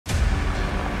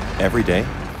Every day,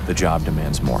 the job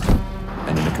demands more.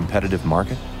 And in a competitive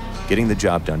market, getting the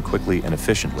job done quickly and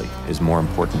efficiently is more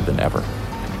important than ever.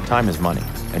 Time is money,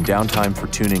 and downtime for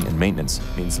tuning and maintenance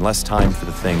means less time for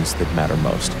the things that matter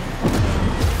most.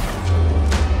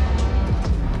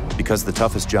 Because the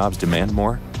toughest jobs demand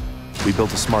more, we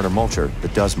built a smarter mulcher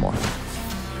that does more.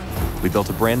 We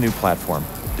built a brand new platform,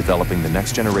 developing the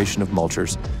next generation of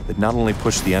mulchers that not only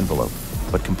push the envelope,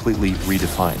 but completely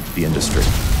redefine the industry.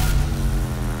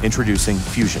 Introducing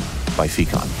Fusion by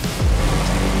Fecon.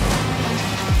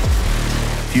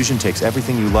 Fusion takes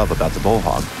everything you love about the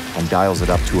Bullhog and dials it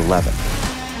up to 11.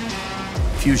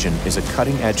 Fusion is a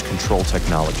cutting-edge control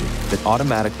technology that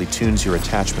automatically tunes your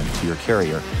attachment to your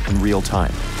carrier in real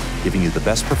time, giving you the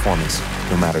best performance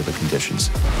no matter the conditions.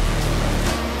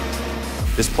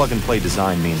 This plug-and-play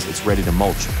design means it's ready to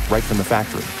mulch right from the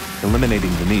factory,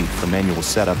 eliminating the need for manual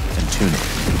setup and tuning.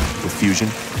 With Fusion,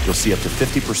 you'll see up to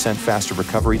 50% faster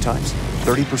recovery times,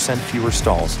 30% fewer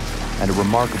stalls, and a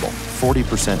remarkable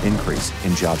 40% increase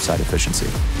in job site efficiency.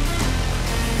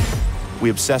 We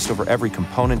obsessed over every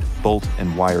component, bolt,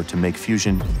 and wire to make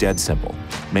Fusion dead simple,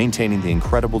 maintaining the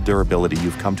incredible durability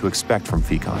you've come to expect from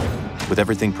Fecon. With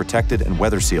everything protected and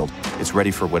weather-sealed, it's ready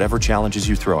for whatever challenges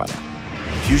you throw at it.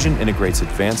 Fusion integrates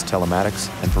advanced telematics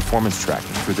and performance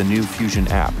tracking through the new Fusion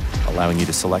app, allowing you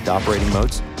to select operating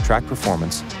modes, track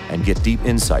performance, and get deep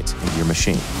insights into your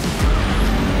machine.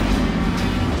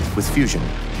 With Fusion,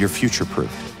 you're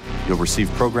future-proofed. You'll receive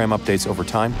program updates over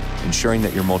time, ensuring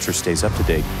that your mulcher stays up to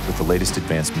date with the latest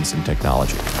advancements in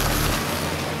technology.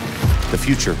 The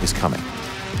future is coming,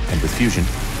 and with Fusion,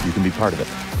 you can be part of it.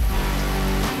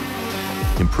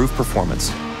 Improve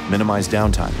performance, minimize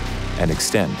downtime, and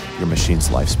extend your machine's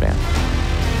lifespan.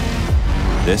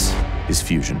 This is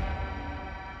Fusion.